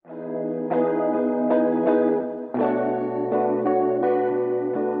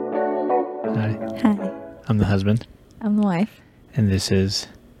I'm the husband. I'm the wife. And this is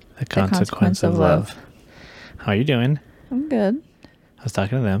The Consequence of Love. How are you doing? I'm good. I was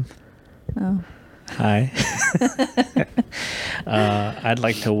talking to them. Oh. Hi. I'd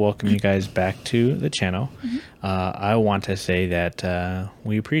like to welcome you guys back to the channel. Mm-hmm. I want to say that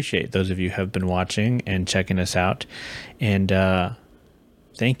we appreciate those of you who have been watching and checking us out. And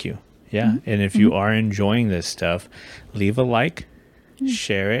thank you. Yeah. Mm-hmm. And if you are enjoying this stuff, leave a like,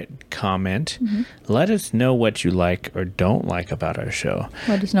 share it, comment. Let us know what you like or don't like about our show.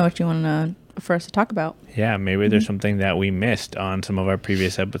 Let us know what you want for us to talk about. Yeah, maybe there's something that we missed on some of our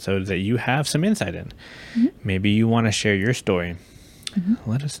previous episodes that you have some insight in. Maybe you want to share your story.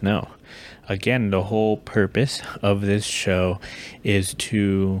 Let us know. Again, the whole purpose of this show is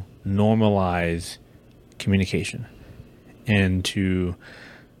to normalize communication and to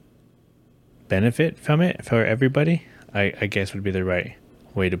benefit from it for everybody, I guess would be the right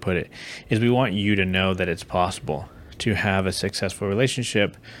way to put it, is we want you to know that it's possible to have a successful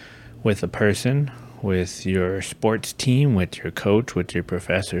relationship with a person, with your sports team, with your coach, with your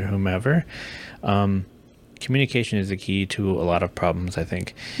professor, whomever. Communication is the key to a lot of problems, I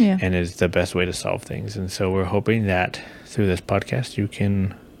think, and is the best way to solve things. And so we're hoping that through this podcast, you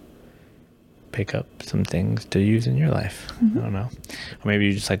can pick up some things to use in your life. I don't know. Or maybe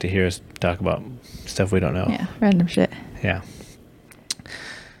you just like to hear us talk about stuff we don't know. Yeah, random shit. Yeah.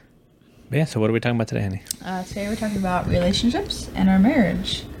 But yeah, so what are we talking about today, honey? Today we're talking about relationships and our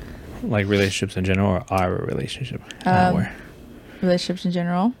marriage. Like relationships in general or our relationship? Relationships in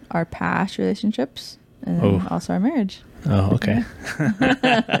general, our past relationships, and then also our marriage. Oh, okay.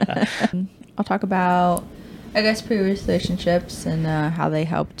 I'll talk about, I guess, previous relationships and how they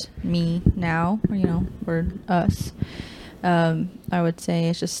helped me now, or us. I would say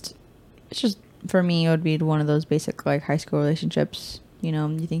it's just for me, it would be one of those basic like high school relationships.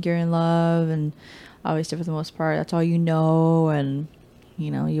 You think you're in love, and obviously for the most part, that's all you know, and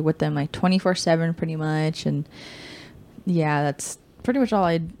you're with them like 24/7 pretty much, and yeah, that's pretty much all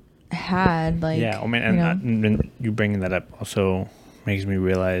I had. Like, yeah, I mean, and you bringing that up also makes me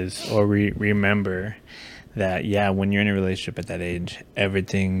realize or remember that, yeah, when you're in a relationship at that age,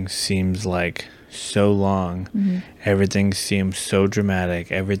 everything seems like so long. Everything seems so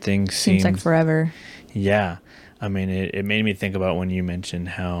dramatic. Everything seems like forever. Yeah. I mean, it made me think about when you mentioned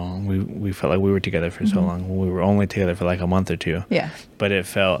how we felt like we were together for so long. We were only together for like a month or two. Yeah. But it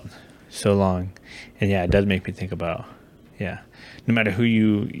felt so long. And yeah, it does make me think about, no matter who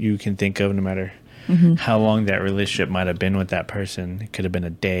you can think of, no matter how long that relationship might have been with that person, it could have been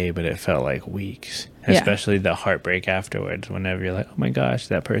a day, but it felt like weeks. Especially the heartbreak afterwards, whenever you're like, oh my gosh,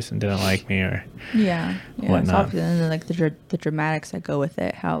 that person didn't like me or whatnot. It's and then like the dramatics that go with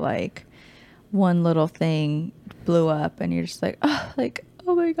it, how like one little thing blew up and you're just like, oh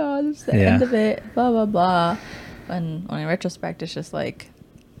my god, it's the end of it, blah blah blah. And when in retrospect, it's just like,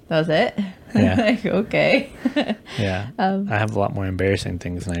 that was it. Like, okay. I have a lot more embarrassing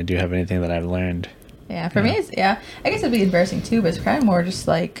things than I do have anything that I've learned. For me, it's I guess it'd be embarrassing too, but it's kind of more just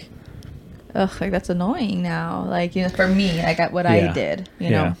like, ugh, like that's annoying now, like, for me, like what I did,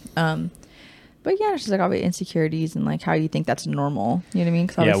 but yeah, it's just like all the insecurities and like how you think that's normal, you know what I mean?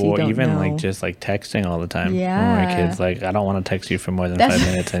 Cause well, you don't even know. like just like texting all the time. When my kids, like, I don't want to text you for more than 5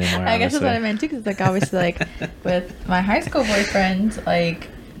 minutes anymore. I guess that's what I meant too, because like obviously like with my high school boyfriend, like,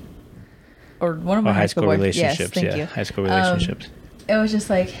 or one of my high school relationships, yes, thank you. High school relationships. It was just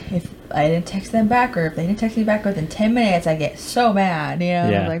like, if I didn't text them back, or if they didn't text me back within 10 minutes, I get so mad,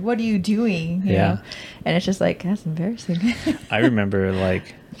 like, what are you doing? You know? And it's just like, that's embarrassing. I remember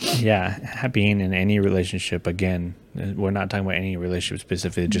like, being in any relationship, again, we're not talking about any relationship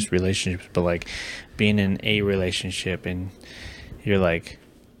specifically, just relationships, but like being in a relationship and you're like,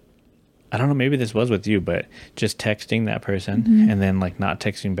 I don't know, maybe this was with you, but just texting that person and then like not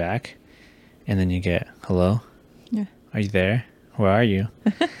texting back. And then you get, hello? Yeah. Are you there? Where are you?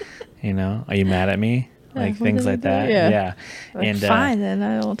 Are you mad at me? Like things like that. Yeah. Like, and fine, then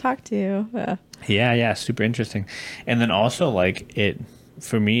I won't talk to you. Yeah. Super interesting. And then also like it,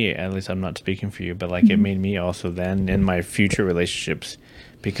 for me, at least I'm not speaking for you, but like it made me also then in my future relationships,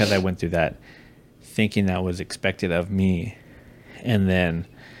 because I went through that, thinking that was expected of me. And then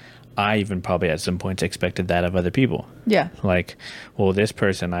I even probably at some points expected that of other people. Yeah. Like, well, this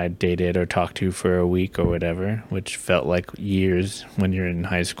person I dated or talked to for a week or whatever, which felt like years when you're in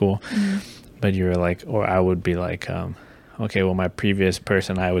high school. But you were like, or I would be like, okay, well, my previous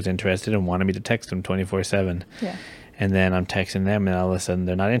person I was interested in wanted me to text him 24/7. Yeah. And then I'm texting them, and all of a sudden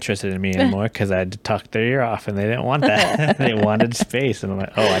they're not interested in me anymore because I had to talk their ear off, and they didn't want that. They wanted space, and I'm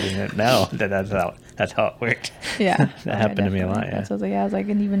like, oh, I didn't know that's how it worked. Yeah, That happened to me a lot. Yeah. So I was like,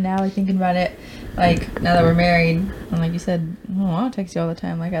 and even now, like thinking about it, like now that we're married, and like you said, oh, I don't text you all the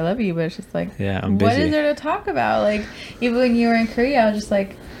time. Like I love you, but it's just like, yeah, I'm what busy. is there to talk about? Like even when you were in Korea, I was just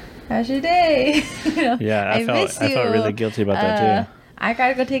like, how's your day? Yeah, I felt really guilty about that too. I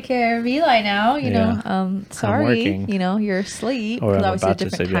gotta go take care of Eli now, you know. Sorry, you know, you're asleep. Or I'm obviously about to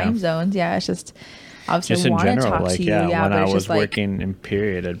different sleep, time zones. Yeah, it's just obviously just in want to general, talk like to you. Yeah, when but I it's was just like, working in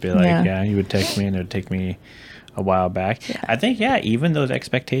period, I'd be like, yeah, you would text me, and it would take me a while back. Yeah. I think, even those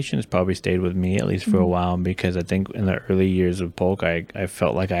expectations probably stayed with me at least for a while, because I think in the early years of Polk, I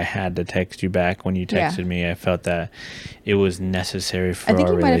felt like I had to text you back when you texted me. I felt that it was necessary for our relationship.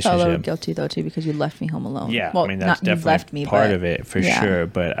 I think you might have felt a little guilty though too, because you left me home alone. Yeah, well, I mean that's not you definitely left me, part but, of it for sure.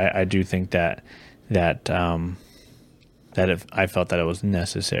 But I do think that if I felt that it was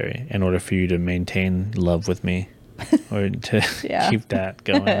necessary in order for you to maintain love with me. Or to keep that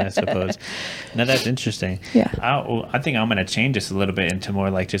going, I suppose. Now that's interesting. Yeah. I think I'm going to change this a little bit into more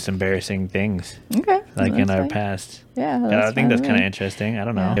like just embarrassing things. Okay. Like in our past. Yeah. I think that's kind of interesting. I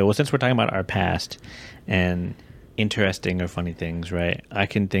don't know. Yeah. Well, since we're talking about our past and interesting or funny things, right? I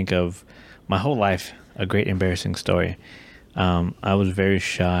can think of my whole life a great embarrassing story. I was very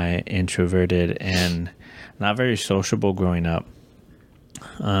shy, introverted, and not very sociable growing up.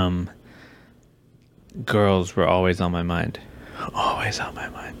 Girls were always on my mind.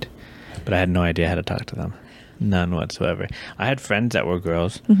 But I had no idea how to talk to them. None whatsoever. I had friends that were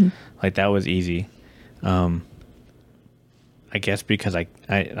girls. Mm-hmm. Like that was easy. I guess because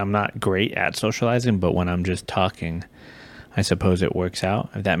I'm not great at socializing, but when I'm just talking, I suppose it works out,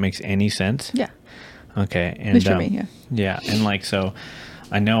 if that makes any sense. Yeah. Okay. And yeah. And like, so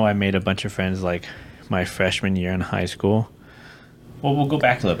I know I made a bunch of friends like my freshman year in high school. Well, we'll go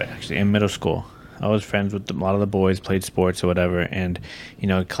back a little bit actually. In middle school, I was friends with a lot of the boys, played sports or whatever, and,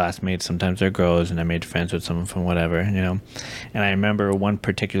 classmates, sometimes they're girls, and I made friends with someone from whatever, And I remember one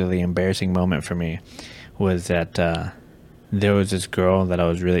particularly embarrassing moment for me was that there was this girl that I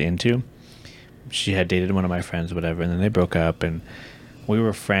was really into. She had dated one of my friends or whatever, and then they broke up, and we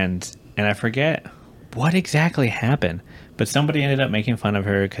were friends, and I forget what exactly happened, but somebody ended up making fun of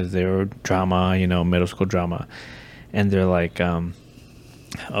her because they were drama, middle school drama, and they're like,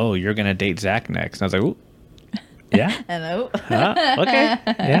 oh, you're going to date Zach next. And I was like, ooh, yeah. Hello. Okay.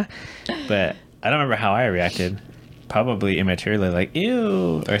 Yeah. But I don't remember how I reacted. Probably immaturely, like,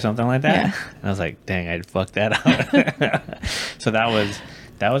 ew, or something like that. Yeah. And I was like, dang, I'd fucked that up. So that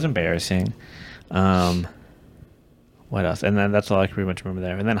was embarrassing. What else? And then that's all I can pretty much remember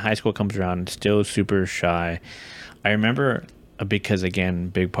there. And then high school comes around, still super shy. I remember, because again,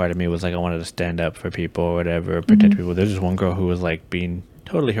 big part of me was like I wanted to stand up for people or whatever, protect people. There's this one girl who was like being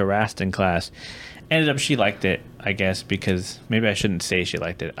totally harassed in class. Ended up she liked it, I guess, because maybe I shouldn't say she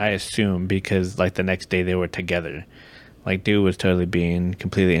liked it. I assume because like the next day they were together. Like dude was totally being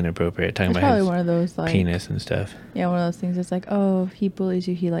completely inappropriate, talking about his one of those, like, penis and stuff. Yeah, one of those things. It's like, oh, if he bullies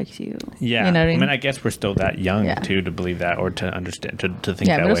you, he likes you. Yeah, you know what I mean? I guess we're still that young too to believe that or to understand to think that way.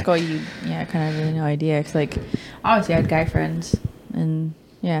 Yeah, middle school, you kind of really no idea. It's like obviously I had guy friends, and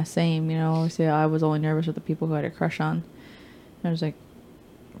same. Obviously I was only nervous with the people who I had a crush on. And I was like,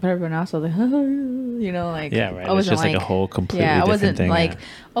 but everyone else was like, like yeah, right. I wasn't it's just like a whole completely I different wasn't thing. Like,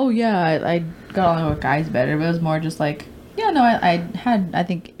 I got along with guys better, but it was more just like. I had, I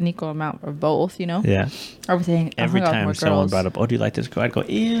think, an equal amount of both, Yeah. Everything. Every time someone brought up, oh, do you like this girl? I'd go,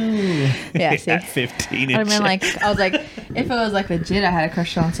 ew. Yeah, see. At 15 I mean, like, I was like, if it was like legit, I had a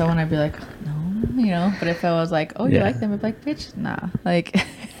crush on someone, I'd be like, no, But if it was like, oh, you like them? I'd be like, bitch, nah. Like,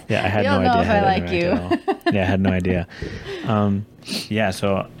 yeah, I had no idea how to like you. Yeah, I had no idea.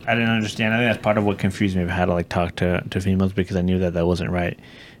 So I didn't understand. I think that's part of what confused me of how to like talk to females, because I knew that wasn't right.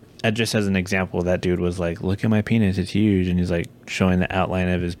 Just as an example, that dude was like, look at my penis, it's huge. And he's like showing the outline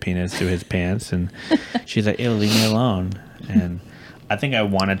of his penis through his pants. And she's like, ew, leave me alone. And I think I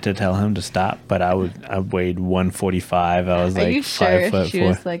wanted to tell him to stop, but I weighed 145. I was like 5 foot she 4.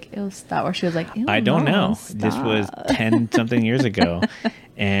 Was like, ew, stop. Or she was like, ew, I don't know. Stop. This was 10 something years ago.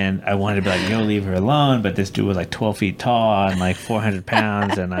 And I wanted to be like, leave her alone. But this dude was like 12 feet tall and like 400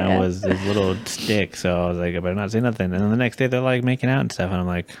 pounds. And I was this little stick. So I was like, I better not say nothing. And then the next day they're like making out and stuff. And I'm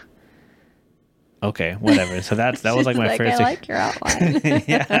like, okay, whatever. So that was like my first. I like your outline.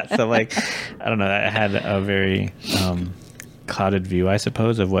 Yeah. So like, I don't know. I had a very clouded view, I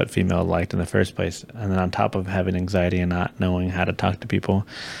suppose, of what female liked in the first place. And then on top of having anxiety and not knowing how to talk to people,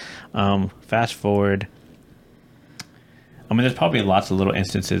 fast forward. I mean, there's probably lots of little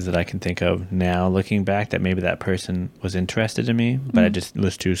instances that I can think of now looking back that maybe that person was interested in me, but I just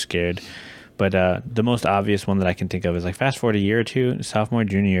was too scared. But the most obvious one that I can think of is like fast forward a year or two, sophomore,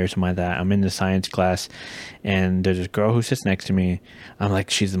 junior year, something like that. I'm in the science class, and there's this girl who sits next to me. I'm like,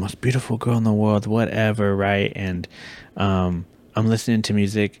 she's the most beautiful girl in the world, whatever, right? And I'm listening to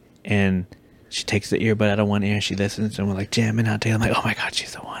music, and she takes the earbud out of one ear, and she listens, and we're like jamming out together. I'm like, oh my god,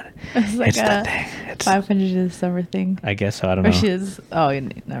 she's the one. It's like it's that thing. It's 500 Days of Summer thing. I guess so. I don't know. Or she is. Oh,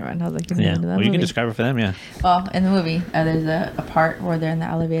 never mind. I was like, Yeah. Well, you can describe it for them. Yeah. Well, in the movie, there's a part where they're in the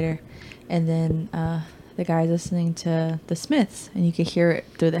elevator, and then the guy's listening to the Smiths, and you can hear it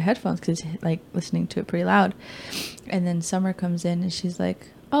through the headphones because he's like listening to it pretty loud. And then Summer comes in, and she's like,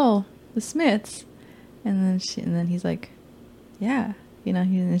 "Oh, the Smiths," and then he's like, "Yeah." You know,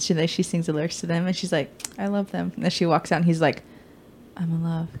 and she sings the lyrics to them, and she's like, "I love them." And then she walks out, and he's like, "I'm in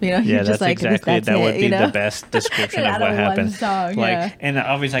love." You know, yeah, he's just like, exactly that's that it, would be you know? the best description of what happened. Song, like, yeah. and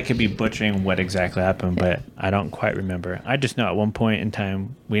obviously I could be butchering what exactly happened, but I don't quite remember. I just know at one point in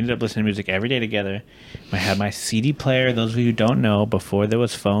time we ended up listening to music every day together. I had my CD player. Those of you who don't know, before there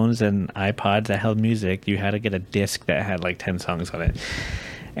was phones and iPods that held music, you had to get a disc that had like 10 songs on it.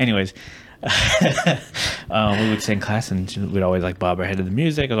 Anyways. We would sing class, and we'd always like bob our head to the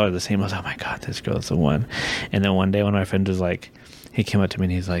music. It was always the same. I was like, oh my god, this girl's the one. And then one day one of my friends was like, he came up to me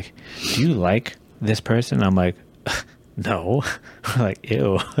and he's like, do you like this person? I'm like, no. I'm like,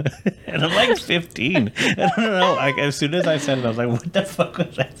 ew. And I'm like 15. I don't know. Like, as soon as I said it, I was like, what the fuck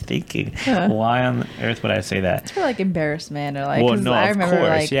was I thinking? Why on earth would I say that? It's for like embarrassment or like. Well, no, I of remember, course,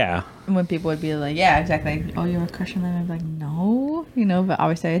 like, yeah. when people would be like, yeah, exactly. Oh, you have a crush on them? I'd be like, no, you know, but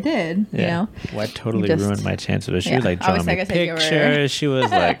obviously I did, you know. Well, I totally ruined my chances. She was like drawing obviously, me I guess you were- pictures. She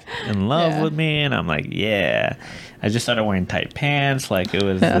was like in love Yeah. with me, and I'm like, yeah. I just started wearing tight pants, like it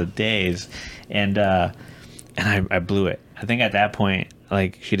was the days, and I blew it. I think at that point,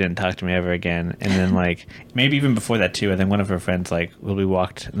 like, she didn't talk to me ever again. And then, like, maybe even before that too, I think one of her friends, like, we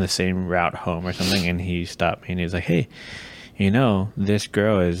walked the same route home or something, and he stopped me and he was like, hey, you know, this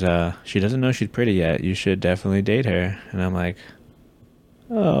girl is she doesn't know she's pretty yet. You should definitely date her. And I'm like,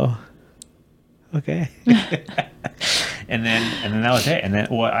 oh, okay. and then that was it. And then,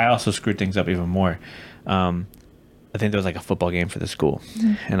 well, I also screwed things up even more. I think there was like a football game for the school,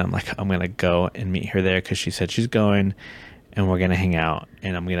 and I'm like, I'm gonna go and meet her there because she said she's going, and we're gonna hang out,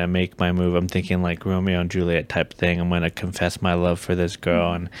 and I'm gonna make my move. I'm thinking like Romeo and Juliet type thing. I'm gonna confess my love for this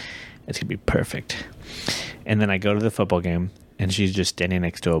girl, and it's gonna be perfect. And then I go to the football game, and she's just standing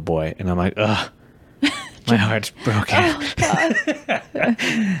next to a boy, and I'm like, ugh. My heart's broken. Oh, God.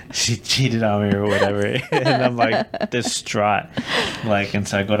 She cheated on me or whatever. And I'm like distraught. Like, and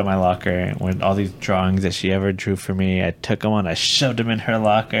so I go to my locker with all these drawings that she ever drew for me. I took them on, I shoved them in her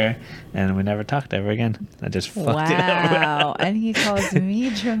locker, and we never talked ever again. I just fucked it up. Wow. And he calls me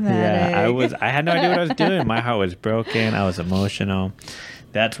dramatic. Yeah, I had no idea what I was doing. My heart was broken. I was emotional.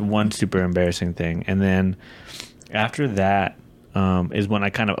 That's one super embarrassing thing. And then after that, is when I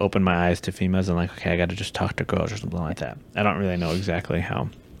kind of opened my eyes to females and like, okay, I got to just talk to girls or something like that. I don't really know exactly how.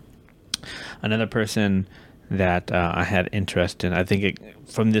 Another person that I had interest in, I think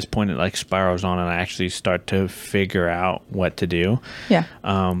from this point it like spirals on and I actually start to figure out what to do. Yeah.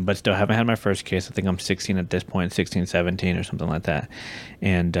 But still haven't had my first kiss. I think I'm 16 at this point, 16, 17 or something like that.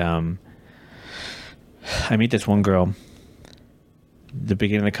 And I meet this one girl. The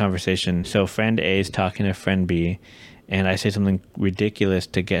beginning of the conversation. So friend A is talking to friend B. And I say something ridiculous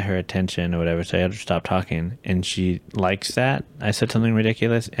to get her attention or whatever, so I had to stop talking. And she likes that. I said something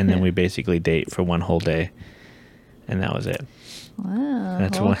ridiculous, and then we basically date for one whole day. And that was it. Wow.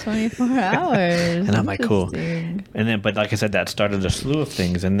 That's Whole what- 24 hours. And I'm like, cool. Interesting. And then, but like I said, that started a slew of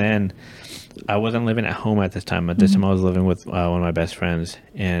things. And then I wasn't living at home at this time. At this time, I was living with one of my best friends.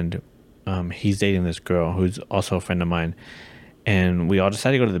 And he's dating this girl who's also a friend of mine. And we all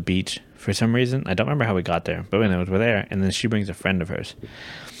decided to go to the beach for some reason. I don't remember how we got there, but anyways, we're there. And then she brings a friend of hers.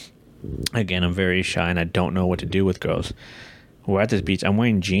 Again, I'm very shy and I don't know what to do with girls. We're at this beach. I'm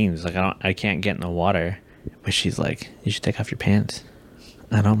wearing jeans. Like I can't get in the water. But she's like, you should take off your pants.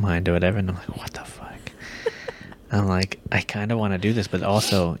 I don't mind or whatever. And I'm like, what the fuck? I'm like, I kind of want to do this, but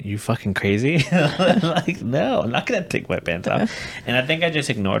also, you fucking crazy? Like, no, I'm not going to take my pants off. And I think I just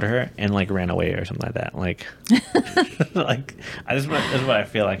ignored her and, like, ran away or something like that. Like, like this is what I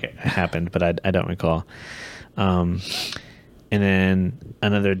feel like it happened, but I don't recall. And then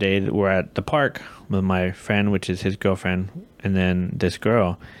another day, we're at the park with my friend, which is his girlfriend, and then this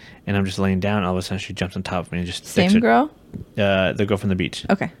girl. And I'm just laying down. All of a sudden, she jumps on top of me and just sticks Same girl? The girl from the beach.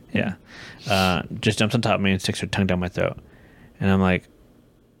 Okay. Yeah. Just jumps on top of me and sticks her tongue down my throat. And I'm like,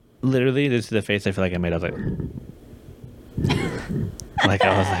 literally, this is the face I feel like I made. I was like, Like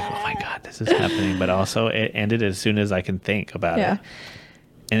I was like, oh my God, this is happening. But also it ended as soon as I can think about it.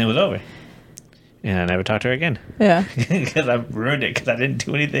 And it was over. And I never talked to her again. Yeah. Because I ruined it because I didn't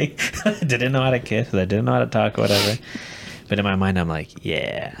do anything. I didn't know how to kiss. I didn't know how to talk or whatever. But in my mind, I'm like,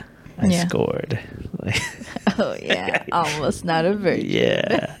 yeah, I scored. Like, oh, yeah. Almost not a virgin.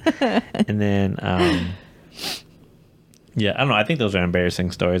 Yeah. And then, yeah, I don't know. I think those are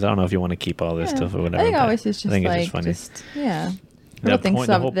embarrassing stories. I don't know if you want to keep all this stuff or whatever. I think always it's just like, funny.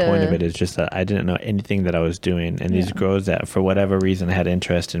 The whole point of it is just that I didn't know anything that I was doing. And these girls that, for whatever reason, had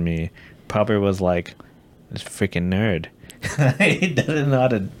interest in me probably was like, this freaking nerd. He doesn't know how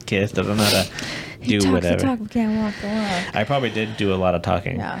to kiss, doesn't know how to do whatever. He talks the talk, can't walk the walk. I probably did do a lot of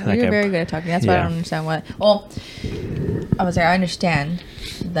talking. Yeah, like you're very good at talking. That's why I don't understand what... Well, I was like, I understand,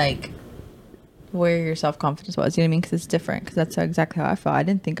 like, where your self-confidence was, you know what I mean? Because it's different, because that's exactly how I felt. I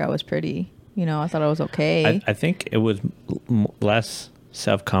didn't think I was pretty. You know, I thought I was okay. I think it was less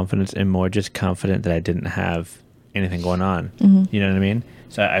self-confidence and more just confident that I didn't have anything going on. Mm-hmm. You know what I mean?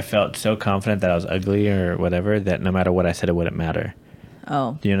 So I felt so confident that I was ugly or whatever that no matter what I said, it wouldn't matter.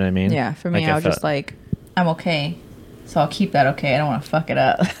 Oh. Do you know what I mean? Yeah, for me, like I was just like, I'm okay, so I'll keep that okay. I don't want to fuck it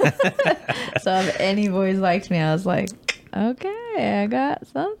up. So if any boys liked me, I was like, okay, I got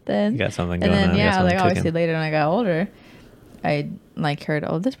something. You got something going on. And then, yeah, like obviously later when I got older, I like heard,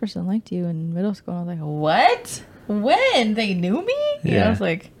 oh, this person liked you in middle school. And I was like, what? When? They knew me? Yeah. I was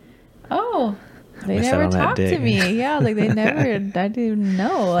like, oh, they never talked to me. Yeah, like they never, I didn't even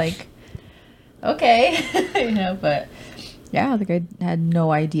know. Like, okay. You know, but yeah, like I had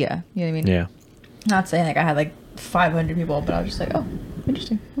no idea. You know what I mean? Yeah. Not saying like I had like 500 people, but I was just like, oh,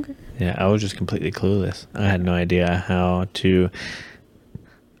 interesting. Okay. Yeah, I was just completely clueless. I had no idea how to,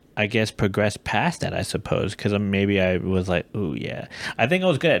 I guess, progress past that, I suppose, because maybe I was like, ooh, yeah. I think I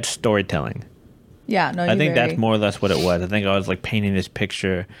was good at storytelling. Yeah, no, I think that's more or less what it was. I think I was like painting this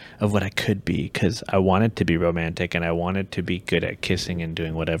picture of what I could be because I wanted to be romantic and I wanted to be good at kissing and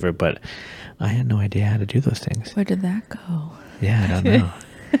doing whatever, but I had no idea how to do those things. Where did that go? Yeah, I don't know.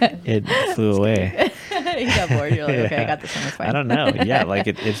 It flew away. You got bored. You're like, okay, I got this one. That's fine. I don't know. Yeah, like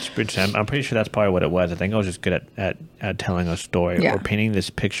I'm pretty sure that's probably what it was. I think I was just good at telling a story or painting this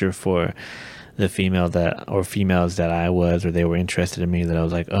picture for the females that I was, or they were interested in me, that I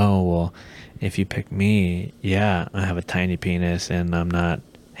was like, oh, well, if you pick me, yeah, I have a tiny penis and I'm not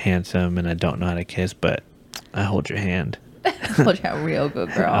handsome and I don't know how to kiss, but I hold your hand. Hold your hand real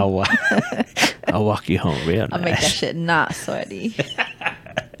good, girl. I'll walk you home real nice. I'll make that shit not sweaty.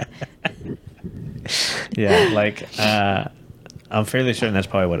 Yeah, like I'm fairly certain that's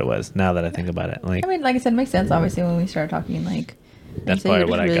probably what it was. Now that I think about it, like I mean, like I said, it makes sense. Obviously, when we started talking, like that's probably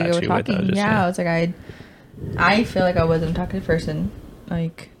what I got you with. I was like, I feel like I wasn't a talkative person.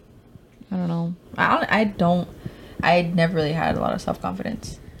 Like, I don't know. I never really had a lot of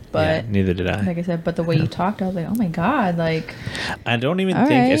self-confidence. But yeah, neither did I. Like I said, but the way you talked, I was like, oh my God, like. I don't even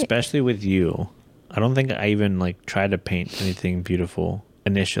think, especially with you, I don't think I even like tried to paint anything beautiful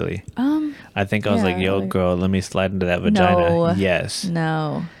initially. I think I was like, yo, girl, let me slide into that vagina. No, yes.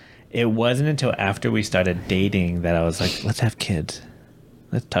 No. It wasn't until after we started dating that I was like, let's have kids.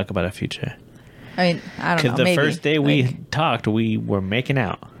 Let's talk about our future. I mean, I don't know. Because the first day we talked, we were making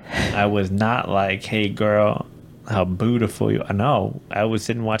out. I was not like, hey, girl, how beautiful you are. No, I was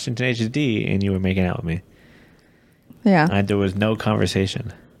sitting watching Tenacious D and you were making out with me. Yeah. There was no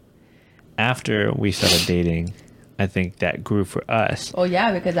conversation. After we started dating, I think that grew for us. Oh,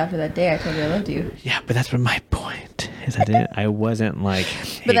 yeah, because after that day, I told you I loved you. Yeah, but that's my point. Is I wasn't like,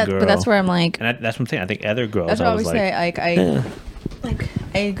 hey, girl. But that's where I'm like. And that's what I'm saying. I think other girls. That's what I always say. Like,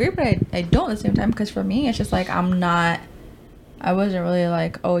 I agree, but I don't at the same time, because for me, it's just like I wasn't really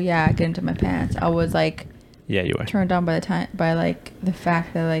like, oh yeah, get into my pants. I was like, yeah, you were turned on by like the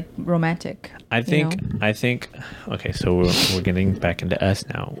fact that like romantic. I think okay, so we're getting back into us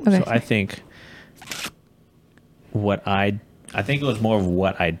now. Okay. So I think I think it was more of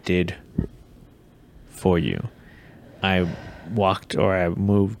what I did for you. I walked or I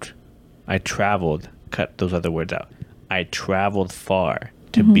moved, I traveled, cut those other words out. I traveled far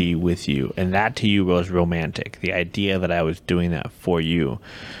to be with you, and that to you was romantic. The idea that I was doing that for you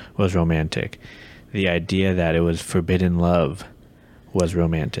was romantic. The idea that it was forbidden love was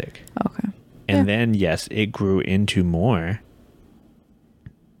romantic. Okay. And then, yes, it grew into more.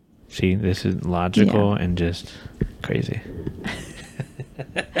 See, this is logical and just crazy.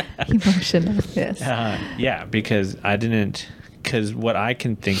 Emotional, yes. Yeah, because what I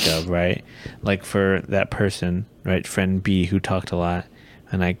can think of, right, like for that person, right, friend B who talked a lot,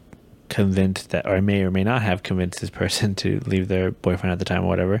 and I convinced that, or I may or may not have convinced this person to leave their boyfriend at the time or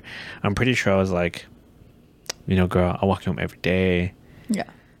whatever, I'm pretty sure I was like, you know, girl, I walk you home every day. Yeah.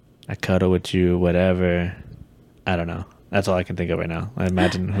 I cuddle with you, whatever. I don't know. That's all I can think of right now. I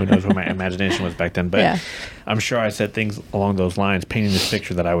imagine, who knows what my imagination was back then. But Yeah. I'm sure I said things along those lines, painting this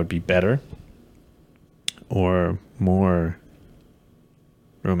picture that I would be better or more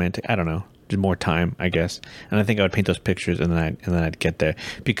romantic. I don't know. Just more time, I guess. And I think I would paint those pictures and then I'd get there.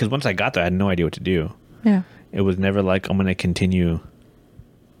 Because once I got there, I had no idea what to do. Yeah. It was never like, I'm going to continue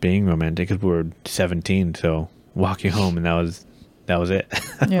being romantic, because we were 17. So walk you home, and that was it.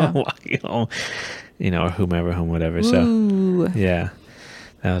 Yeah. Walk you home, you know, or whomever home, whatever. Ooh. So yeah,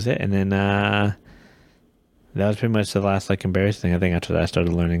 that was it. And then that was pretty much the last like embarrassing thing. I think after that I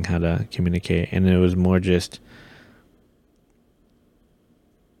started learning how to communicate, and it was more just,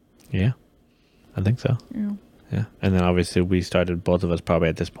 yeah, I think so. Yeah. Yeah. And then obviously we started, both of us probably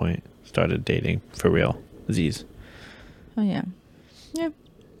at this point started dating for real. Z's. Oh yeah. Yeah.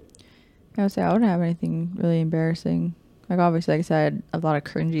 I would say I wouldn't have anything really embarrassing. Like obviously, like I said, a lot of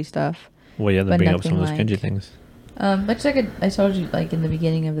cringy stuff. Well, yeah, then But bring up some of those nothing cringy like- things. But just like I told you, like in the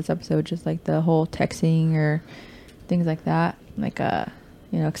beginning of this episode, just like the whole texting or things like that, like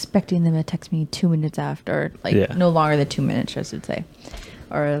you know, expecting them to text me 2 minutes after, or, like Yeah. no longer than 2 minutes, I should say,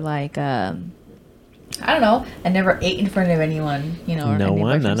 or like I don't know, I never ate in front of anyone, you know. Or No any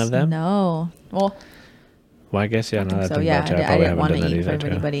one? None boyfriends. of them? No. Well, Well, I guess, yeah, I no, think that so. thing Yeah, about you, I probably didn't haven't want to done that eat in either, front of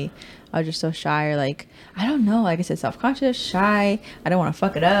too. anybody. I was just so shy, or like I don't know, like I said, self-conscious, shy. I don't want to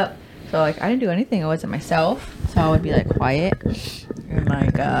fuck it up. So like I didn't do anything. I wasn't myself. So I would be like quiet and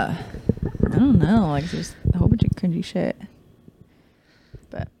like I don't know, like just a whole bunch of cringy shit.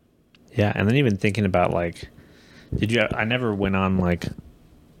 But Yeah, and then even thinking about like, I never went on like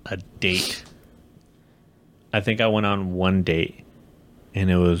a date. I think I went on one date, and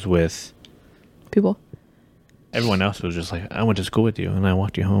it was with people. everyone else. Was just like, I went to school with you, and I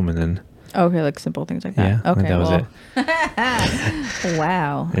walked you home, and then Okay, like simple things like that. yeah, Okay, that was well, it.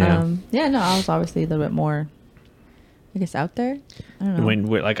 wow. Yeah. Yeah, no, I was obviously a little bit more, I guess, out there. I don't know. When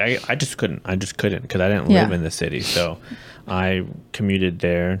we're like, I just couldn't because I didn't Yeah. live in the city, so I commuted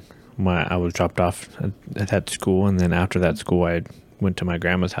there. I was dropped off at that school, and then after that school, I went to my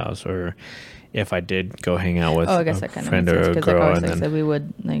grandma's house, or if I did go hang out with I guess a that kind of friend makes or sense, a because girl, like always, and like I then said, we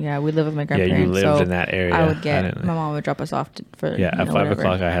would, like, yeah, we live with my yeah, grandparents. you lived so in that area. I would get didn't- my mom would drop us off for Yeah, at 5 whatever.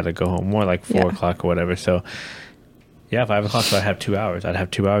 o'clock I had to go home. More like 4 Yeah. o'clock or whatever. So yeah, 5 o'clock. So I'd have 2 hours. I'd have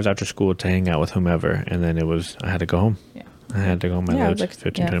 2 hours after school to hang out with whomever, and then I had to go home. Yeah. I had to go home. I Yeah, it lived was like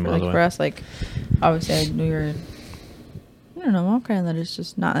 15, 20 for, miles like, away. for us, like obviously I knew you're, I don't know, mom kind of let us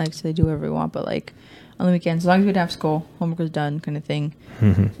just not like say do whatever we want, but like on the weekends, as long as we didn't have school, homework was done, kind of thing,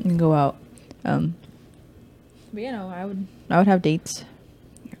 Mhm. and go out. But you know, I would have dates.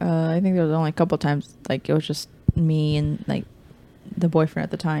 I think there was only a couple times like it was just me and like the boyfriend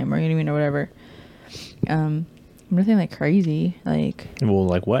at the time, or you know what I mean, or whatever. Nothing like crazy, like. Well,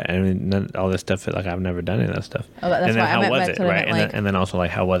 like what? I mean, all this stuff. Like I've never done any of that stuff. Oh, that's and then why I how meant- was that's it, what I right? meant, like- And then also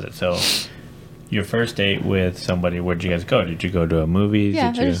like how was it? So, your first date with somebody, where'd you guys go? Did you go to a movies?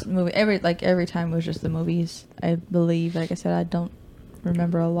 Yeah, Did you? just movie. Every time was just the movies. I believe, like I said, I don't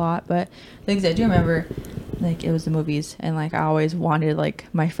remember a lot, but things I do remember, like it was the movies, and like I always wanted like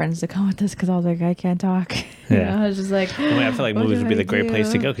my friends to come with us because I was like I can't talk. You Yeah. know, I was just like. I mean, I feel like what movies do would be I the great place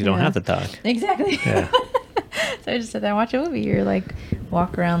to do? go because you don't Yeah. have to talk. Exactly. Yeah. So I just sat there and watch a movie, or like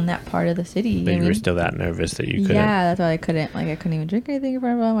walk around that part of the city. You But know you what I were mean? still that nervous that you couldn't. Yeah, that's why I couldn't. Like I couldn't even drink anything in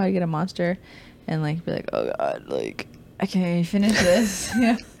front of them. I'd get a Monster, and like be like, oh god, like I can't even finish this. You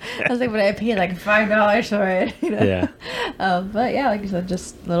know? I was like, but I paid like $5 for it. You know? Yeah. But yeah, like you said,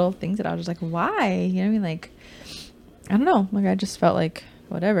 just little things that I was just like, why? You know what I mean? Like, I don't know. Like I just felt like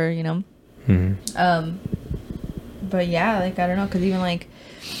whatever, you know. Mhm. But yeah, like I don't know, because even like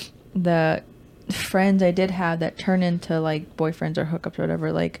the friends I did have that turn into like boyfriends or hookups or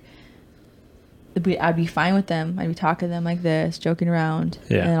whatever, like I'd be fine with them. I'd be talking to them like this, joking around,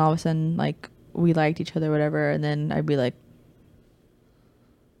 Yeah. and then all of a sudden like we liked each other, or whatever, and then I'd be like,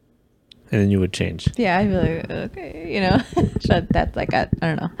 And then you would change. yeah, I'd be like, okay, you know. So that's like I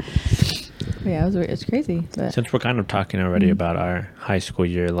don't know. But yeah, it's crazy. But Since we're kind of talking already Mhm. about our high school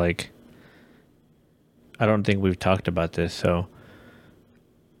year, like, I don't think we've talked about this. So,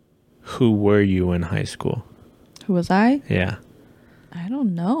 who were you in high school? who was I? Yeah. I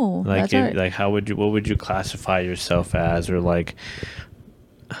don't know. Like, That's our- like, what would you classify yourself as, or like,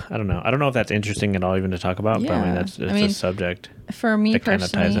 I don't know. I don't know if that's interesting at all, even to talk about. But I mean, Yeah. that's I mean, a subject. for me that kinda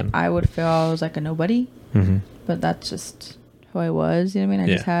ties personally, in. I would feel I was like a nobody. Mm-hmm. But that's just who I was. You know what I mean?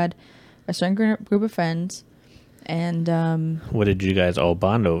 I just Yeah. had a certain group of friends, and What did you guys all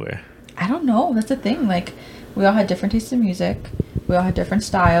bond over? I don't know. That's the thing. Like, we all had different tastes in music. We all had different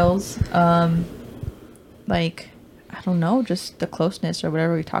styles. like, I don't know, just the closeness or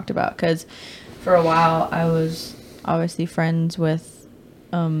whatever we talked about. Because for a while, I was obviously friends with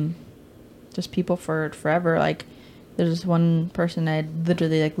just people for forever. Like, there's this one person I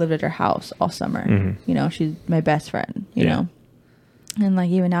literally like lived at her house all summer. Mm-hmm. You know, she's my best friend, you know. And like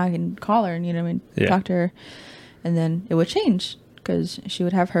even now I can call her and, you know what I mean, talk to her. And then it would change because she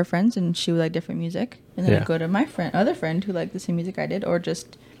would have her friends and she would like different music. And then I'd go to my other friend who liked the same music I did or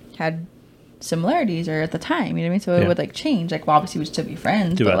just had similarities or at the time, you know what I mean? So it would like change. Like, well, obviously we'd still be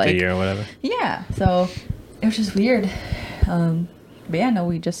friends. Throughout like, the year or whatever. Yeah. So it was just weird. But yeah, no,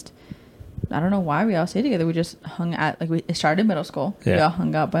 we just, I don't know why we all stayed together. We just hung at, like, it started middle school. We all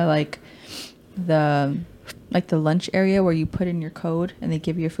hung out by like the lunch area where you put in your code and they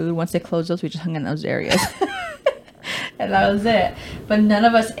give you your food. Once they closed those, we just hung in those areas. And that was it. But none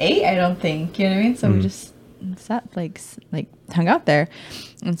of us ate, I don't think. You know what I mean? So we just sat, like hung out there.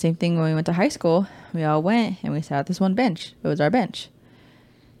 And same thing when we went to high school. We all went and we sat at this one bench. It was our bench.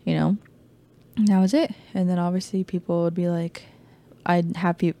 You know? And that was it. And then obviously people would be like, I'd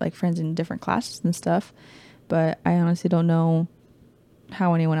have like friends in different classes and stuff. But I honestly don't know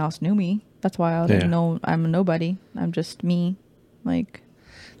how anyone else knew me. That's why I didn't know I'm a nobody. I'm just me. Like,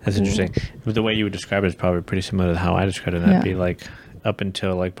 that's interesting. The way you would describe it is probably pretty similar to how I described it. That'd be like up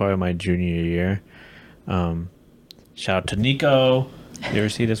until like probably my junior year. Shout out to Nico. You ever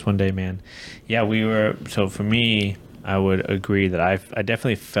see this one day, man? Yeah, we were. So for me, I would agree that I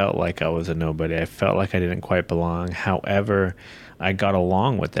definitely felt like I was a nobody. I felt like I didn't quite belong. However, I got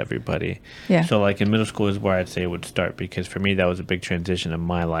along with everybody. Yeah. So like in middle school is where I'd say it would start, because for me that was a big transition in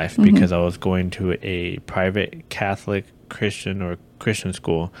my life, because I was going to a private Catholic Christian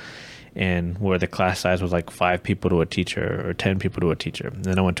school, and where the class size was like 5 people to a teacher or 10 people to a teacher. And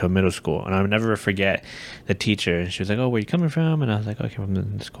then I went to a middle school, and I'll never forget the teacher. She was like, "Oh, where are you coming from?" And I was like, "Oh, I came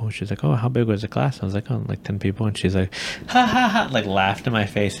from the school." She's like, "Oh, how big was the class?" I was like, "Oh, like 10 people." And she's like, "Ha ha ha," like laughed in my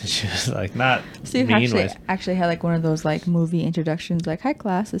face, and she was like, not so you actually had like one of those like movie introductions, like, "Hi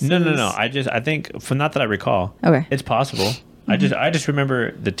class." No. I think, for not that I recall. Okay. It's possible. I just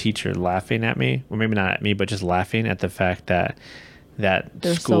remember the teacher laughing at me, or maybe not at me, but just laughing at the fact that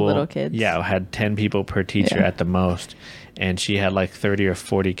there's school, so little kids. Yeah, had 10 people per teacher at the most, and she had like 30 or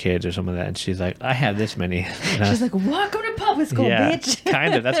 40 kids or something like that, and she's like, "I have this many." She's like, "Welcome to public school, bitch."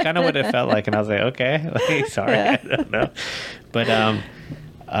 Kind of. That's kind of what it felt like, and I was like, okay, like, sorry, I don't know. But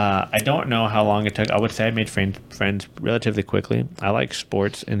I don't know how long it took. I would say I made friends relatively quickly. I like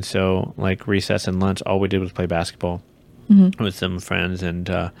sports, and so like recess and lunch, all we did was play basketball with some friends, and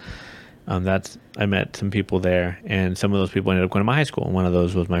I met some people there, and some of those people ended up going to my high school. And one of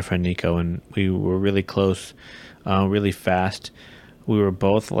those was my friend Nico, and we were really close, really fast. We were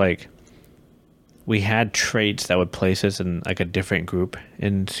both like, we had traits that would place us in like a different group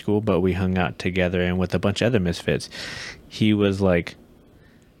in school, but we hung out together and with a bunch of other misfits. He was like,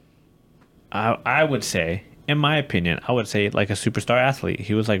 I would say, in my opinion, I would say like a superstar athlete.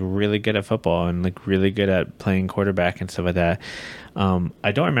 He was like really good at football and like really good at playing quarterback and stuff like that.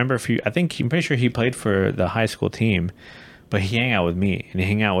 I don't remember if I'm pretty sure he played for the high school team, but he hung out with me and he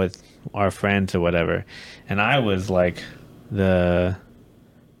hung out with our friends or whatever. And I was like the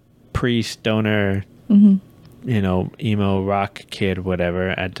pre-stoner, you know, emo rock kid, whatever,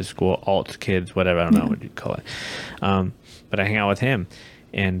 at the school, alt kids, whatever, I don't know what you'd call it. But I hang out with him,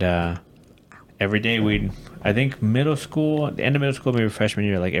 and every day I think middle school, the end of middle school, maybe freshman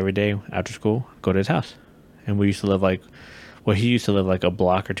year, like every day after school, go to his house. And we used to live he used to live like a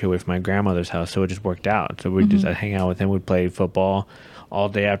block or two away from my grandmother's house, so it just worked out. So I'd hang out with him, we'd play football all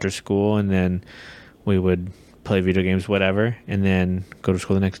day after school, and then we would play video games, whatever, and then go to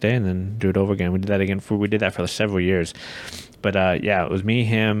school the next day and then do it over again. We did that for several years. But yeah, it was me,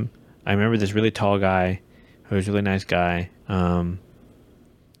 him. I remember this really tall guy who was a really nice guy.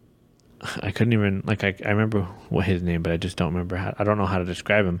 I couldn't even, like, I remember what his name, but I just don't remember I don't know how to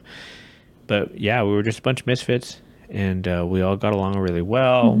describe him. But yeah, we were just a bunch of misfits, and we all got along really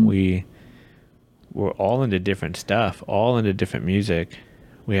well. We were all into different stuff, all into different music.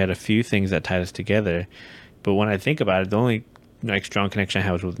 We had a few things that tied us together. But when I think about it, the only like strong connection I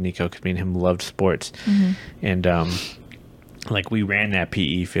had was with Nico, because me and him loved sports. And like we ran that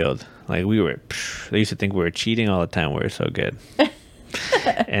PE field. Like they used to think we were cheating all the time. We were so good.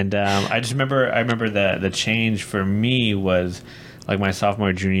 And I remember the change for me was like my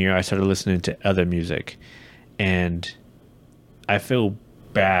sophomore, junior year, I started listening to other music. And I feel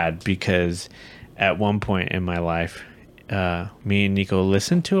bad because at one point in my life, me and Nico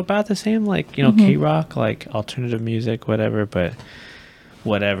listened to about the same, like, you know, K-rock, like alternative music, whatever, but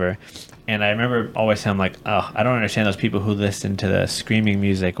whatever. And I remember always saying, like, oh, I don't understand those people who listen to the screaming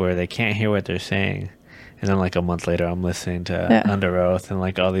music where they can't hear what they're saying. And then like a month later, I'm listening to Under Oath and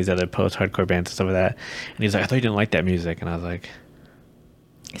like all these other post-hardcore bands and stuff like that. And he's like, I thought you didn't like that music. And I was like,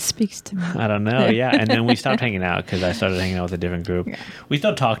 it speaks to me. I don't know. Yeah. And then we stopped hanging out because I started hanging out with a different group. Yeah. We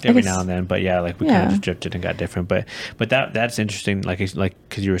still talked every now and then, but yeah, like we kind of just drifted and got different. But that's interesting. Like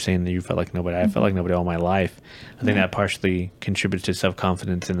because you were saying that you felt like nobody. I felt like nobody all my life. I think that partially contributes to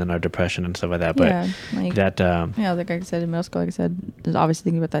self-confidence and then our depression and stuff like that. But like I said in middle school, like I said, there's obviously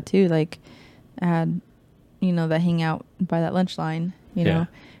thinking about that too. Like I had, that hangout by that lunch line, know, and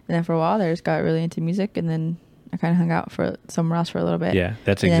then for a while there, just got really into music, and then I kind of hung out for somewhere else for a little bit. Yeah,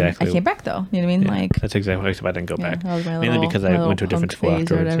 that's exactly. I came back though. You know what I mean? Yeah, like that's exactly what I didn't go back. Mainly because I went to a different school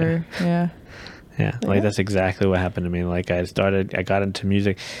afterwards. Yeah. Like that's exactly what happened to me. Like I got into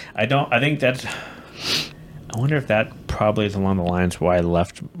music. I wonder if that probably is along the lines why I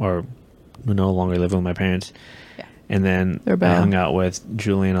left or no longer living with my parents. Yeah. And then I hung out with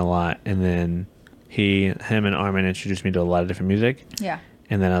Julian a lot, and then him and Armin introduced me to a lot of different music. Yeah.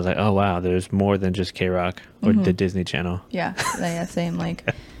 And then I was like, oh, wow, there's more than just K-Rock or the Disney Channel. Yeah, same. Like,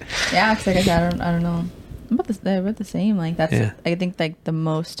 because like I said, I don't know. I'm about the same. Like, that's, I think, like, the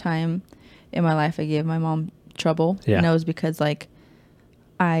most time in my life I gave my mom trouble. Yeah. And it was because, like,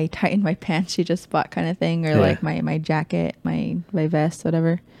 I tightened my pants she just bought kind of thing. Or, like, my jacket, my vest,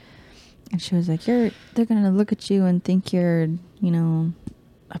 whatever. And she was like, they're going to look at you and think you're,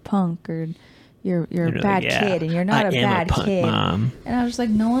 a punk or... You're a bad kid, and you're not a bad kid. Mom. And I was just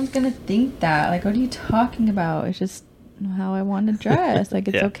like, no one's gonna think that. Like, what are you talking about? It's just how I want to dress. Like,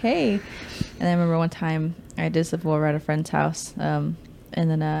 it's okay. And I remember one time I did stuff over at a friend's house, and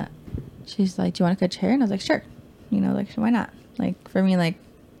then she's like, "Do you want to cut your hair?" And I was like, "Sure." Like, why not? Like, for me, like,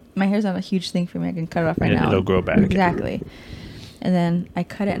 my hair's not a huge thing for me. I can cut it off right now. It'll grow back. Exactly. And then I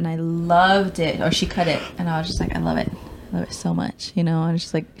cut it, and I loved it. Or she cut it, and I was just like, I love it. I love it so much. And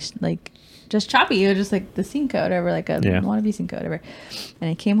it's just like. Just choppy, it was just like the Cinco or whatever, like a wannabe Cinco, whatever. And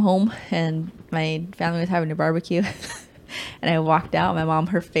I came home and my family was having a barbecue, and I walked out. My mom,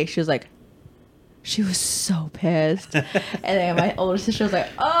 her face, she was so pissed. And then my older sister was like,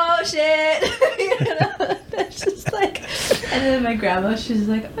 "Oh shit!" That's just like. And then my grandma, she's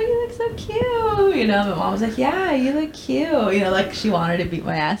like, "Oh, you look so cute." My mom was like, "Yeah, you look cute." Like she wanted to beat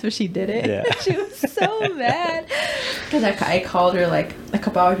my ass, but she didn't. Yeah. She was so mad because I called her like a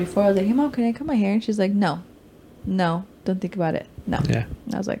couple hours before. I was like, "Hey mom, can I cut my hair?" And she's like, "No, don't think about it. No." Yeah.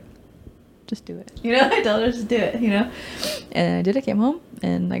 And I was like, "Just do it." I told her just do it. And I did. I came home,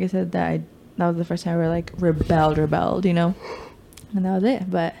 and like I said, that was the first time I like rebelled, and that was it.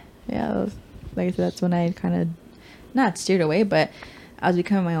 But yeah, that was, like I said, that's when I kind of not steered away, but I was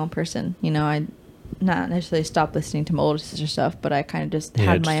becoming my own person. I not necessarily stopped listening to my older sister stuff, but I kind of just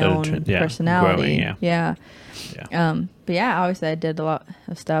had my own personality. Growing, yeah. But yeah, obviously I did a lot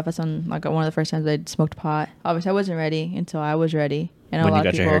of stuff. That's when one of the first times I smoked pot. Obviously I wasn't ready until I was ready. And when you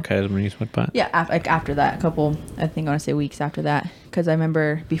got your haircut, when you smoked pot? Yeah, after that, I think I want to say weeks after that. Because I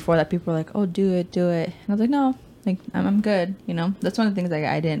remember before that, people were like, "Oh, do it." And I was like, "No, like I'm good." That's one of the things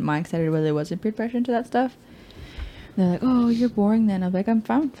I didn't mind because I really wasn't peer pressure into that stuff. They're like, "Oh, you're boring then." I'm like, "I'm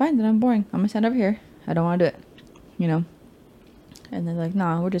fine then I'm boring. I'm gonna stand over here. I don't want to do it." And they're like,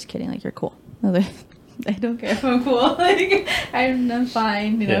 "No, we're just kidding. Like, you're cool." I was like, I don't care if I'm cool. Like, I'm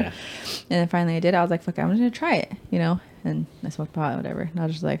fine, Yeah. And then finally I did. I was like, "Fuck it, I'm just gonna try it," And I smoked pot, whatever. And I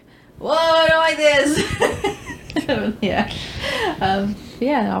was just like, "Whoa, I don't like this." Yeah. And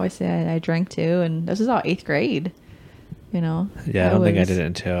obviously I drank too, and this was all 8th grade. Yeah, I don't think I did it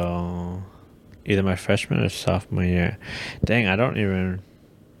until either my freshman or sophomore year. Dang, I don't even...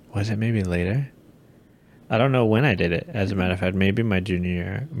 Was it maybe later? I don't know when I did it, as a matter of fact. Maybe my junior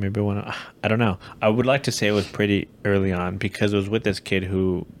year. Maybe when... I don't know. I would like to say it was pretty early on because it was with this kid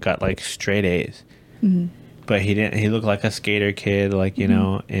who got, like, straight A's. Mm-hmm. But he didn't... He looked like a skater kid, like,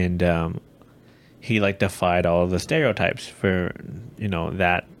 and he, like, defied all of the stereotypes for,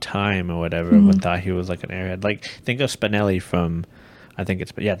 that time or whatever. Mm-hmm. But thought he was, like, an airhead. Like, think of Spinelli from... think of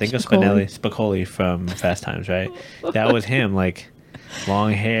Spicoli from Fast Times, right? That was him, like,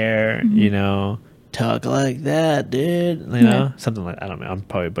 long hair, talk like that, dude. Something like, I don't know. I'm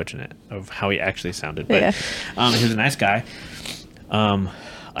probably butchering it of how he actually sounded, but he was a nice guy.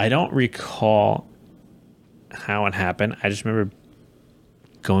 I don't recall how it happened. I just remember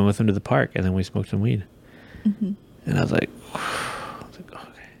going with him to the park, and then we smoked some weed, and I was like, okay.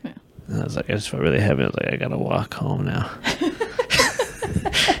 Yeah. And I was like, I just felt really heavy. I was like, I gotta walk home now.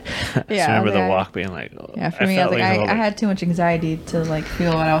 I remember the walk being like, for me, I was like, I had too much anxiety to like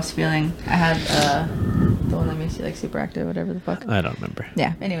feel what I was feeling. I had The one that makes you like super active, whatever the fuck. I don't remember.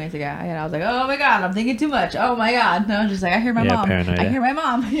 Yeah. Anyways, yeah, I was like, oh my god, I'm thinking too much. Oh my god. And I was just like, I hear my mom. Paranoia. I hear my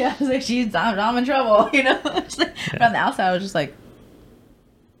mom. Yeah. I was like, I'm in trouble. You know. But on the outside, I was just like,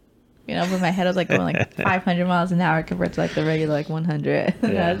 you know, but my head was like going like 500 miles an hour compared to like the regular like 100.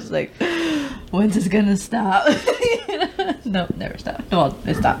 And I was just like, when's this gonna stop? You know? No, never stop. Well,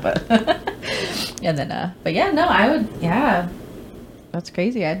 it stopped, but and then but yeah, no, I would, yeah, that's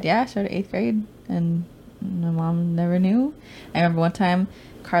crazy. I started 8th grade and my mom never knew. I remember one time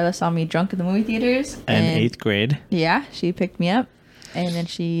Carla saw me drunk in the movie theaters in 8th grade. Yeah, she picked me up and then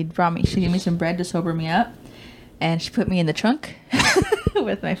she gave me some bread to sober me up and she put me in the trunk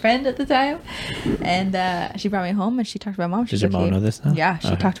with my friend at the time, and she brought me home and she talked to my mom. Did your mom know this now? Yeah,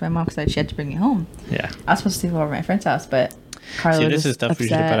 she talked to my mom because she had to bring me home. Yeah, I was supposed to sleep over at my friend's house, but Carla See, was this just is stuff we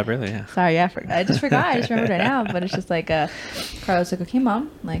should have brought up earlier. Yeah. Sorry, I just forgot. I just remembered it now, but it's just like Carla was like, okay,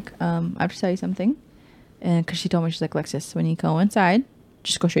 mom, like I have to tell you something, and because she told me, she's like, Alexis, when you go inside,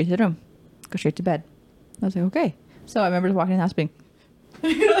 just go straight to the room, go straight to bed. I was like, okay. So I remember just walking in the house being,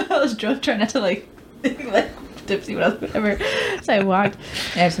 I was drunk, trying not to like tipsy, whatever. So I walked,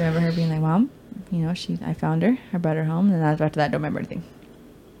 and I just remember her being like, mom, you know, I found her, I brought her home, and after that, I don't remember anything.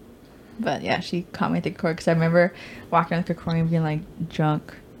 But yeah, she caught me at the court because I remember walking around the court and being like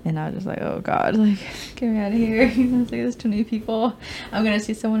drunk, and I was just like, oh god, like get me out of here. You know, it's like there's too many people. I'm gonna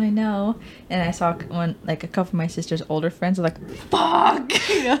see someone I know, and I saw one, like a couple of my sister's older friends were like, fuck,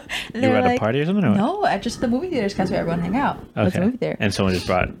 you know. You were at a party or something? Or no, at just the movie theaters. That's where everyone hang out. Okay. It's a movie theater. And someone just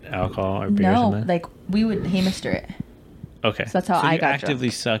brought alcohol or beer or something? No, like we would hey mister it. Okay. So that's how I you got actively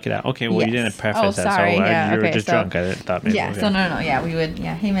drunk. suck it out. Okay, well, you Yes. didn't preface that. Sorry. So Yeah, you were okay, just so- drunk. I thought maybe. Yeah, okay. so no. Yeah, we would,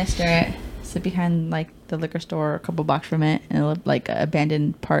 hey mister it, sit behind like the liquor store a couple blocks from it, and it looked like an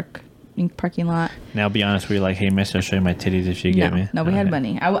abandoned parking lot. Now be honest, were you like, hey, mister, I'll show you my titties if you get me? No, we had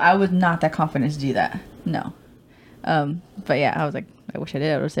money. I was not that confident to do that. No. But yeah, I was like, I wish I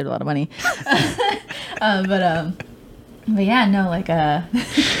did. I would have saved a lot of money. But yeah, no, like,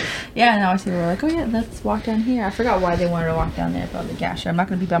 yeah, and obviously we were like, oh yeah, let's walk down here. I forgot why they wanted to walk down there, but I was like, yeah, sure, I'm not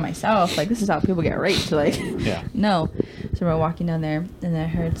going to be by myself. Like, this is how people get raped. Like, Yeah. no. So we're walking down there, and then I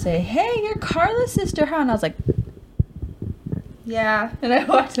heard say, hey, you're Carla's sister, huh? And I was like, yeah. And I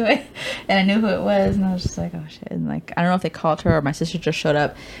walked away, and I knew who it was, and I was just like, oh shit. And like, I don't know if they called her or my sister just showed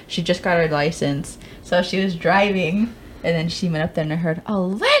up. She just got her license, so she was driving. And then she went up there and I heard,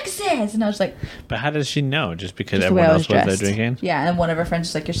 Alexis! And I was like... But how does she know? Just because just everyone else was there dressed. drinking? Yeah, and one of her friends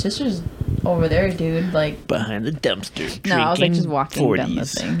was like, your sister's over there, dude. Like... Behind the dumpster, drinking No, I was like just walking 40s. down the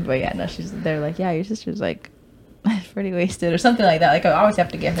thing. But yeah, no, they're like, yeah, your sister's like pretty wasted or something like that. Like, I always have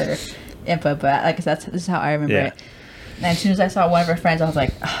to get her input, but like, this is how I remember it. And as soon as I saw one of her friends, I was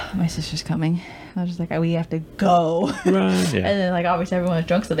like, oh, my sister's coming. I was just like, we have to go. Right, yeah. And then like, obviously everyone was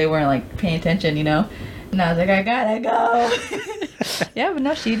drunk, so they weren't like paying attention, you know? And I was like, I gotta go. Yeah, but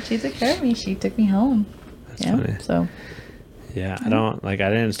no, she took care of me. She took me home. That's yeah, funny. so. Yeah, I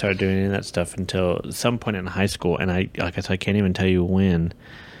didn't start doing any of that stuff until some point in high school, and I can't even tell you when.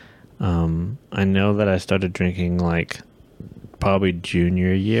 I know that I started drinking like probably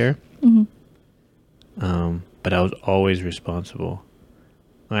junior year. Mm-hmm. But I was always responsible.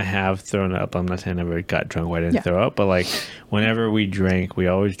 I have thrown up. I'm not saying I never got drunk where I didn't throw up, but like whenever we drank, we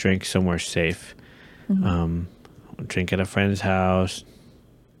always drank somewhere safe. Mm-hmm. Drink at a friend's house.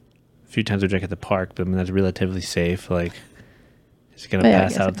 A few times we drank at the park, but I mean that's relatively safe. Like just gonna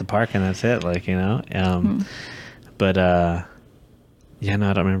pass out at the park and that's it. Like, you know. But yeah, no,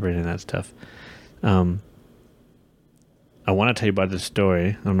 I don't remember any of that stuff. I want to tell you about this story.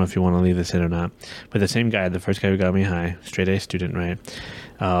 I don't know if you want to leave this in or not. But the same guy, the first guy who got me high, straight A student, right?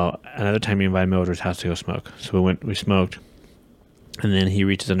 Another time he invited me over to his house to go smoke. So we smoked. And then he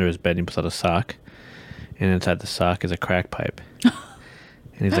reaches under his bed and he pulls out a sock. And inside the sock is a crack pipe. And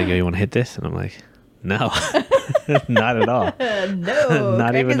he's like, yo, you want to hit this? And I'm like, no, not at all. No,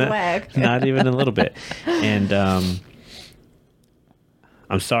 not even whack. not even a little bit. And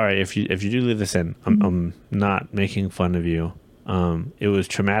I'm sorry if you do leave this in. I'm not making fun of you. It was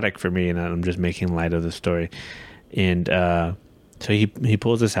traumatic for me, and I'm just making light of the story. And so he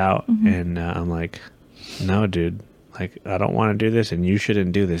pulls this out, and I'm like, no, dude, like I don't want to do this, and you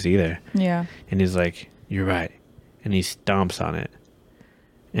shouldn't do this either. Yeah. And he's like, you're right, and he stomps on it,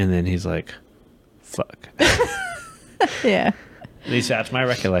 and then he's like, fuck. Yeah. At least that's my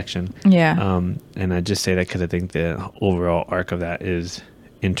recollection. Yeah. And I just say that because I think the overall arc of that is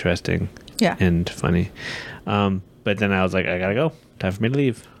interesting. Yeah. And funny. But then I was like, I gotta go. Time for me to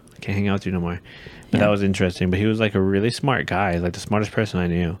leave. I can't hang out with you no more. But that was interesting. But he was like a really smart guy, like the smartest person I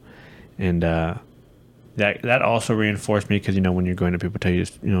knew. And that also reinforced me because, you know, when you're going to people tell you,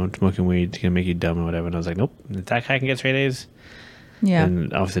 you know, smoking weed can make you dumb or whatever. And I was like, nope, if that guy can get straight A's. Yeah.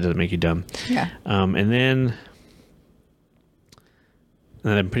 And obviously it doesn't make you dumb. Yeah. And then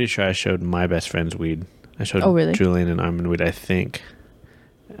I'm pretty sure I showed my best friends weed. I showed really? Julian and Armin weed, I think.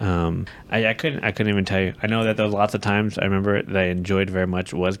 I couldn't even tell you. I know that there was lots of times I remember that I enjoyed very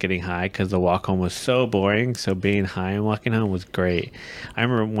much was getting high because the walk home was so boring. So being high and walking home was great. I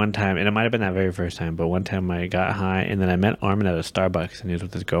remember one time, and it might have been that very first time, but one time I got high and then I met Armin at a Starbucks and he was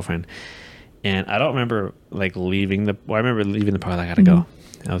with his girlfriend. And I don't remember like leaving the. Well, I remember leaving the park. I gotta go.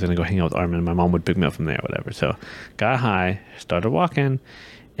 I was gonna go hang out with Armin. And my mom would pick me up from there, or whatever. So got high, started walking,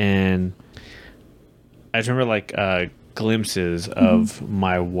 and I just remember like glimpses of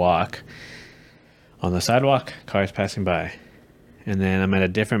my walk on the sidewalk, cars passing by, and then I'm at a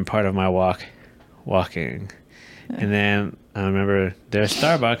different part of my walk, walking, and then I remember there's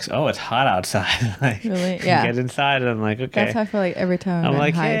Starbucks. Oh, it's hot outside. Like, really? Yeah. Get inside, and I'm like, okay. That's how I feel like every time I'm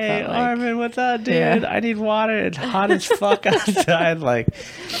like, high, hey, like, Armin, what's up, dude? Yeah. I need water. It's hot as fuck outside. Like,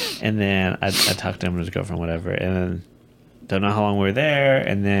 and then I talked to him and his girlfriend, whatever, and then don't know how long we were there,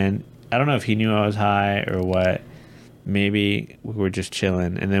 and then I don't know if he knew I was high or what. Maybe we were just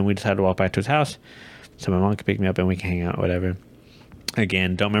chilling, and then we decided to walk back to his house so my mom could pick me up and we can hang out, whatever.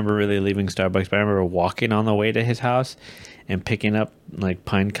 Again, don't remember really leaving Starbucks, but I remember walking on the way to his house and picking up like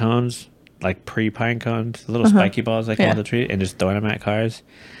pine cones, like pre-pine cones, little spiky balls like on the tree, and just throwing them at cars.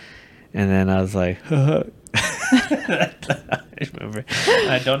 And then I was like, I remember.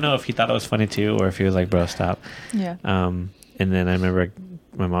 I don't know if he thought it was funny too, or if he was like, bro, stop. Yeah. And then I remember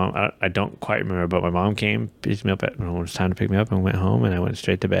my mom, I don't quite remember, but my mom came, picked me up when it was time to pick me up, and went home, and I went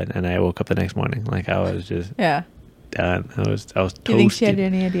straight to bed, and I woke up the next morning. Like I was just done. I was toasted. Do you think she had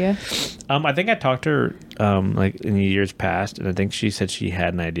any idea? I think I talked to her like in the years past, and I think she said she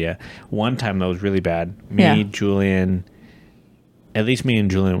had an idea. One time that was really bad. Julian, at least me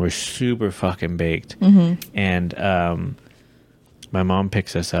and Julian were super fucking baked. And my mom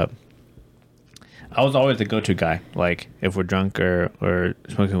picks us up. I was always the go-to guy. Like, if we're drunk or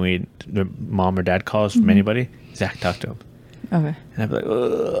smoking weed, the mom or dad calls from anybody, Zach, talk to him. Okay. And I'd be like,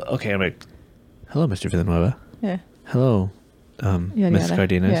 okay. I'm like, hello, Mr. Villanueva. Yeah. Hello, Mrs.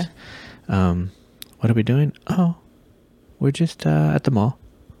 Cardenas. Yeah. What are we doing? Oh, we're just at the mall,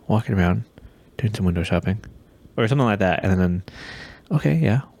 walking around, doing some window shopping. Or something like that. And then, okay,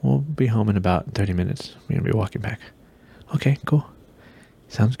 yeah, we'll be home in about 30 minutes. We're going to be walking back. Okay, cool.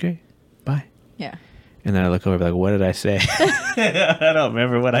 Sounds great. Bye. Yeah. And then I look over like, what did I say? I don't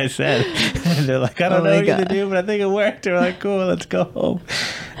remember what I said. And they're like, I don't know what to do, but I think it worked. They're like, cool, let's go home.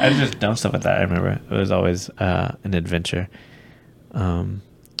 I just dumb stuff like that. I remember it was always an adventure. What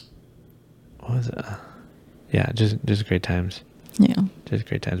was it? Yeah, just great times. Yeah, just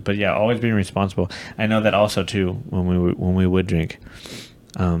great times. But yeah, always being responsible. I know that also too when we would drink.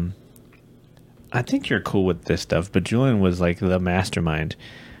 I think you're cool with this stuff, but Julian was like the mastermind.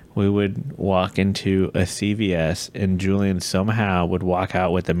 We would walk into a CVS, and Julian somehow would walk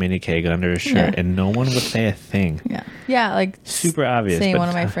out with a mini keg under his shirt, and no one would say a thing. Yeah, like super obvious. Same, one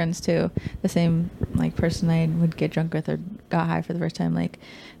of my friends too. The same like person I would get drunk with or got high for the first time. Like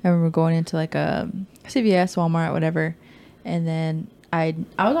I remember going into like a CVS, Walmart, whatever, and then I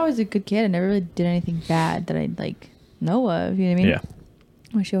was always a good kid. I never really did anything bad that I'd like know of. You know what I mean? Yeah.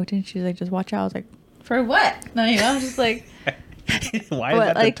 When she walked in, she was like, "Just watch out." I was like, "For what?" No, I was just like. Why is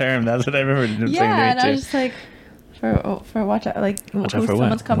that like, the term? That's what I remember saying. Yeah, and I was just like, for watch out, like watch out for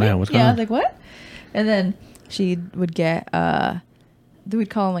someone's what? coming. Yeah, I was like, what? And then she would get we'd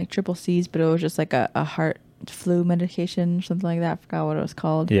call them like triple C's, but it was just like a heart flu medication, something like that. I forgot what it was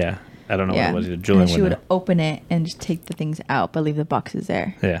called. Yeah, I don't know what it was. Julian, and she would open it and just take the things out, but leave the boxes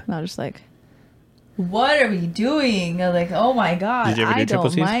there. Yeah, and I was just like, what are we doing? I was like, oh my god, Did you ever do triple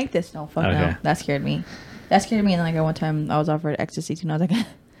C's? Like this. No, fuck no, that scared me. That scared me, and like one time I was offered ecstasy too, and I was like,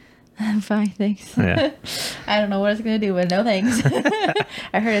 "I'm fine, thanks." Yeah. I don't know what it's gonna do, but no thanks.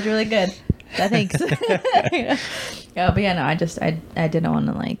 I heard it's really good. No thanks. Yeah, but yeah, no, I didn't want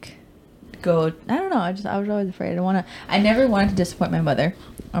to like go. I don't know. I was always afraid. I never wanted to disappoint my mother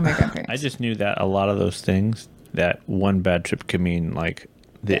or my grandparents. I just knew that a lot of those things, that one bad trip could mean like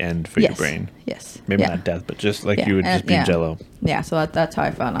the end for your brain. Yes. Maybe not death, but just like you would just be jello. Yeah. So that's how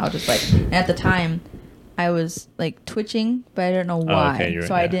I found. I was just like, and at the time. I was like twitching, but I don't know why. Oh, okay,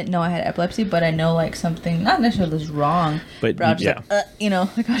 so I didn't know I had epilepsy, but I know like something not necessarily was wrong, but I was just like,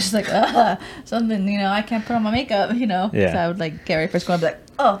 like I was just like, something, I can't put on my makeup, So I would like get ready for school and be like,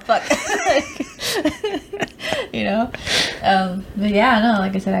 oh fuck, but yeah, no,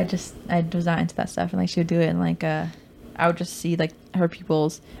 like I said, I was not into that stuff, and like she would do it, and like I would just see like heard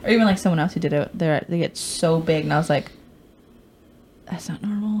people's, or even like someone else who did it, they get so big, and I was like, that's not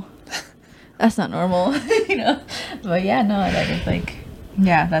normal. That's not normal, you know. But yeah, no, I think like,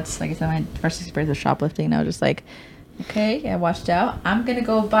 yeah, that's like I said, my first experience with shoplifting. And I was just like, okay, I watched out. I'm gonna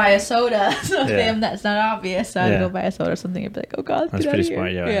go buy a soda. So damn, that's not obvious. So I'd go buy a soda or something. I'd be like, oh god, that's pretty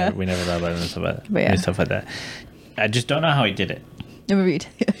smart. Yeah, we never thought about it and stuff like that. I just don't know how he did it. Never read.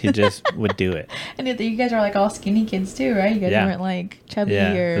 He just would do it. And you guys are like all skinny kids too, right? You guys weren't like chubby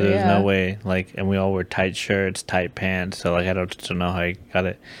or there's no way. Like, and we all wore tight shirts, tight pants. So like, I don't know how he got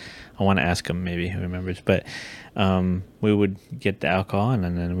it. I want to ask him, maybe he remembers. But we would get the alcohol, and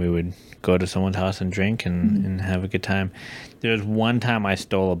then we would go to someone's house and drink and have a good time. There was one time I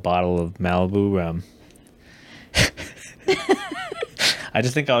stole a bottle of Malibu rum. I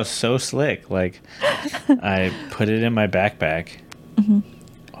just think I was so slick. Like, I put it in my backpack.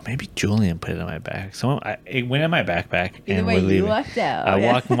 Or maybe Julian put it in my backpack. It went in my backpack. Either way, you lucked out.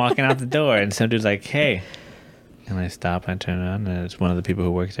 I'm walking out the door, and some dude's like, hey. And I stop, I turn around, and it's one of the people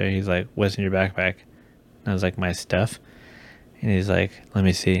who works there. He's like, what's in your backpack? And I was like, my stuff. And he's like, let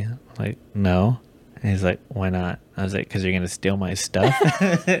me see. I'm like, no. And he's like, why not? I was like, because you're going to steal my stuff?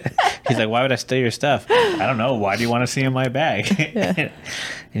 He's like, why would I steal your stuff? I don't know. Why do you want to see in my bag? And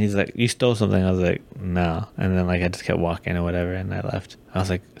he's like, you stole something. I was like, no. And then like I just kept walking or whatever, and I left. I was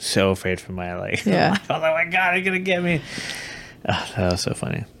like so afraid for my life. I was like, oh my God, you're going to get me. Oh, that was so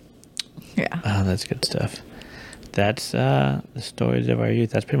funny. Yeah. Oh, that's good stuff. That's the stories of our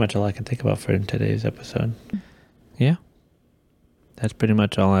youth. That's pretty much all I can think about for today's episode. Yeah. That's pretty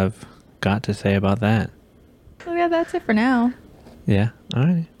much all I've got to say about that. Well, yeah, that's it for now. Yeah. All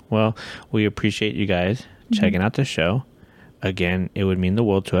right. Well, we appreciate you guys checking out the show. Again, it would mean the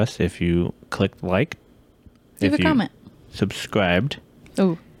world to us if you clicked like. Leave a comment. Subscribed.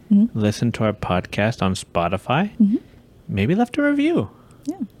 Oh. Listen to our podcast on Spotify. Maybe left a review.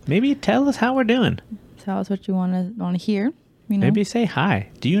 Yeah. Maybe tell us how we're doing. Tell us what you want to hear. You know? Maybe say hi.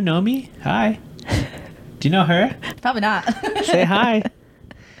 Do you know me? Hi. Do you know her? Probably not. Say hi.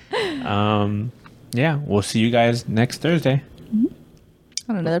 Yeah, we'll see you guys next Thursday.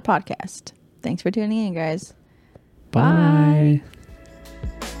 On another podcast. Thanks for tuning in, guys. Bye. Bye.